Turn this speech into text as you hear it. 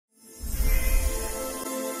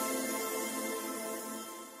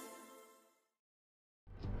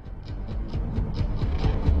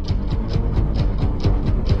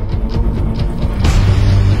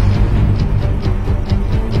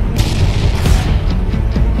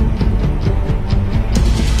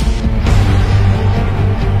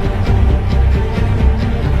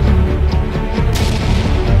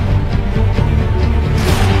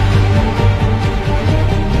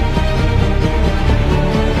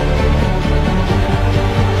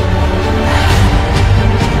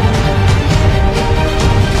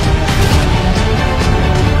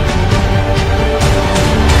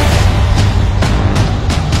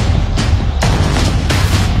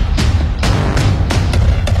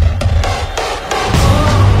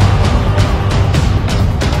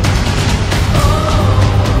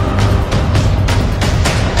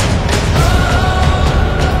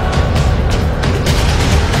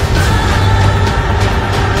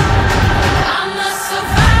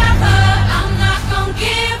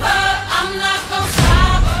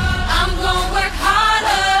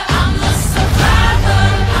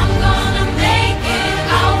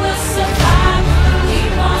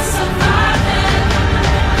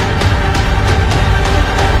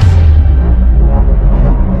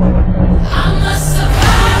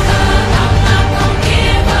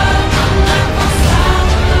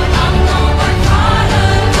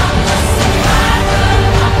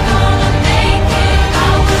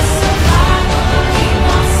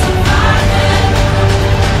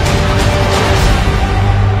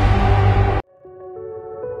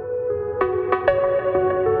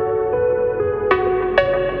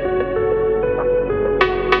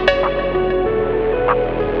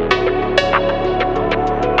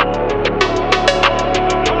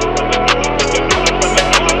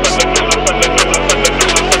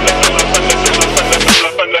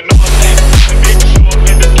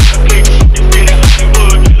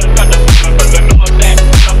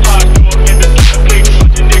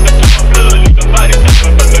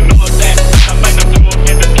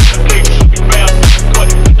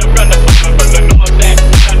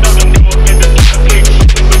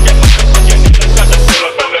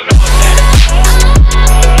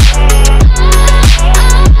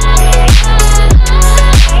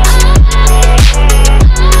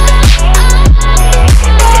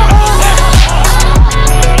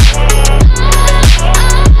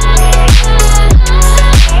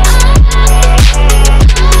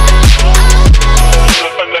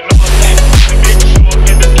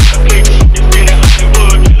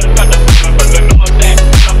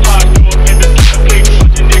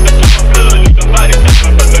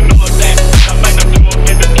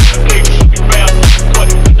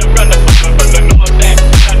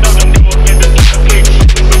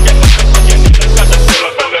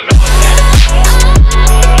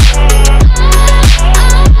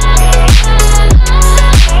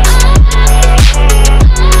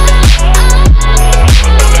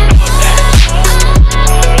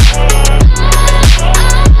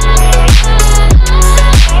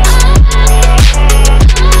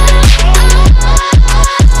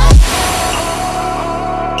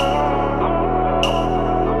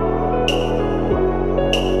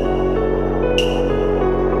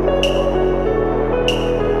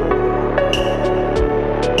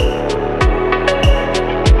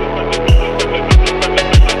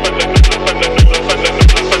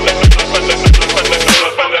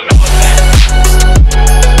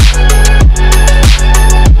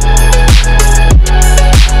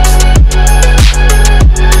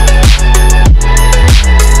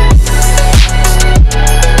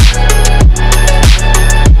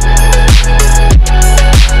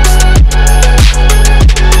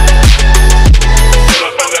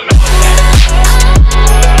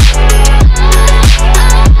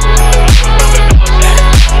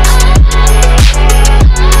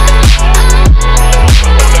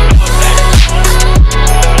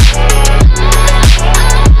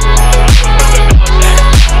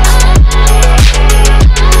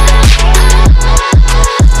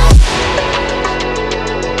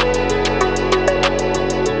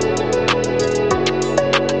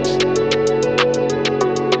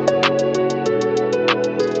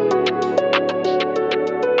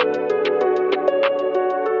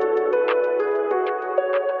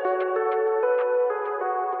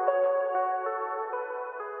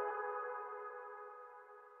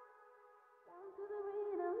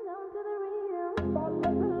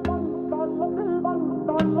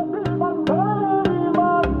I'm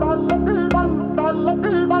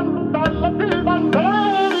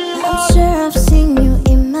sure I've seen you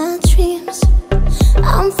in my dreams.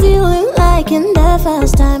 I'm feeling like in the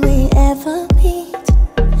first time we ever meet.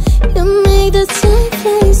 You make the time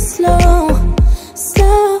fly slow,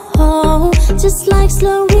 slow, just like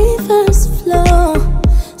slow rivers flow,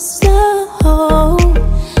 slow.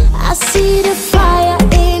 I see the fire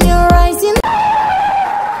in your eyes.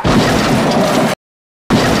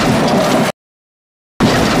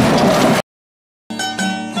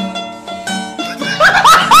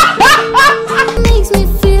 Makes me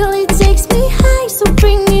feel, it takes me high, so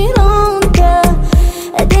bring it on, girl.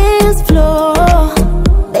 A dance floor,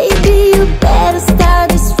 baby, you better start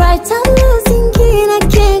this right. I'm losing it, I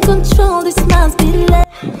can't control this, must be love.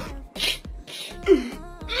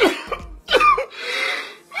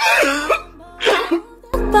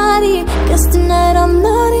 Body, cause tonight I'm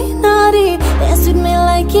naughty, naughty. Dance with me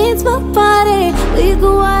like it's my party. We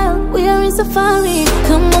go wild, we are in safari.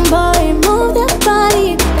 Come on boy, move that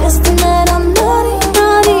body, cause tonight I'm naughty,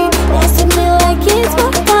 naughty. Dance with me like it's my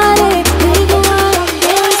party. We go wild, we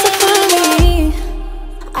are in safari.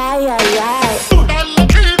 Ay, ay, ay.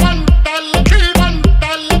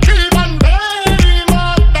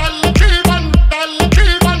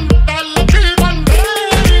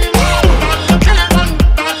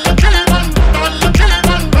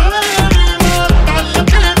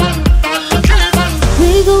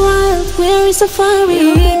 Safari,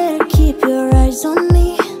 you better keep your eyes on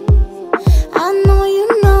me. I know you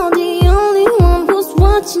know the only one who's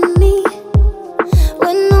watching me.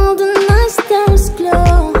 When all the night stars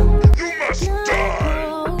glow,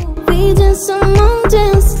 we dance among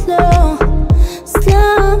them slow,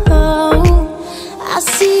 slow. I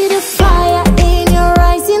see the fire in your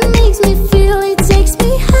eyes, it makes me feel, it takes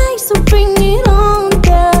me high, so bring it on,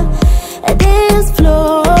 girl. A dance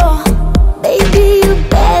floor, baby, you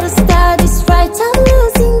better start this right. I'm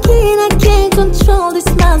losing it, I can't control this,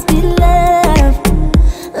 must be love,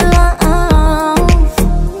 love.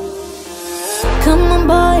 Come on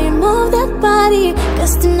boy, move that body,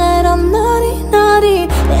 cause tonight I'm naughty, naughty.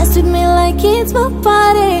 Dance with me like it's my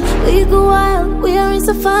party. We go wild, we are in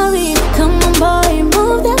safari. Come on boy,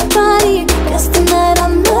 move that body, cause tonight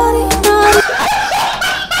I'm naughty, naughty.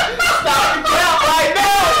 Stop the count right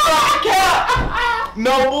now! Stop the count!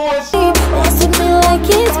 No bullshit! Dance with me like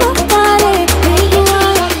it's my party. We go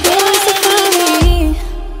wild, we are in safari.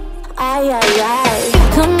 Ay, ay, ay.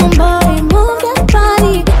 Come on boy, move that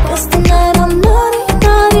body, cause tonight I'm naughty,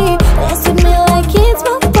 naughty. Dance with me like it's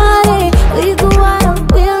my party. We go wild,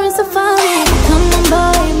 we are in safari. Come on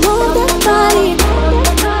boy, move that body.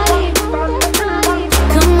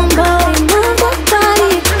 Come on boy, move that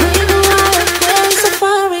body. We go wild, we are in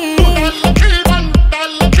safari.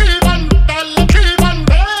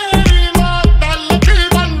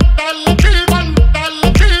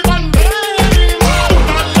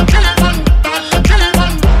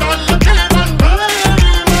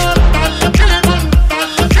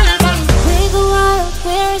 We go wild,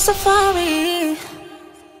 we are in safari.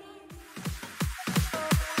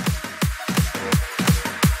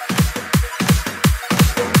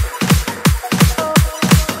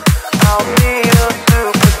 I'll be a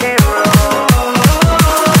superhero.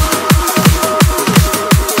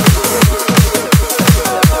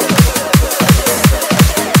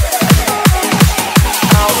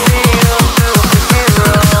 I'll be a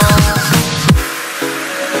superhero.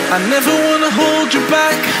 I never wanna hold you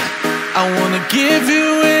back. I wanna give you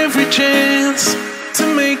every chance to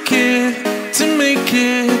make it, to make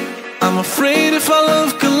it. I'm afraid if our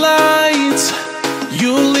love collides,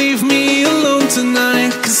 you'll leave me alone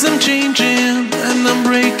tonight. Cause I'm changing and I'm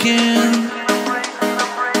breaking.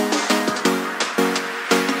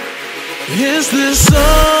 Is this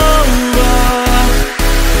over?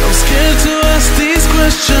 I'm scared to ask these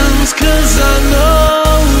questions, cause I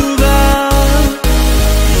know that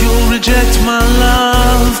you'll reject my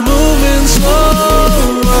love. Moving slower,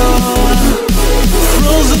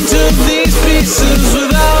 frozen to these pieces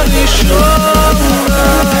without a shoulder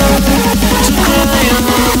to cry on.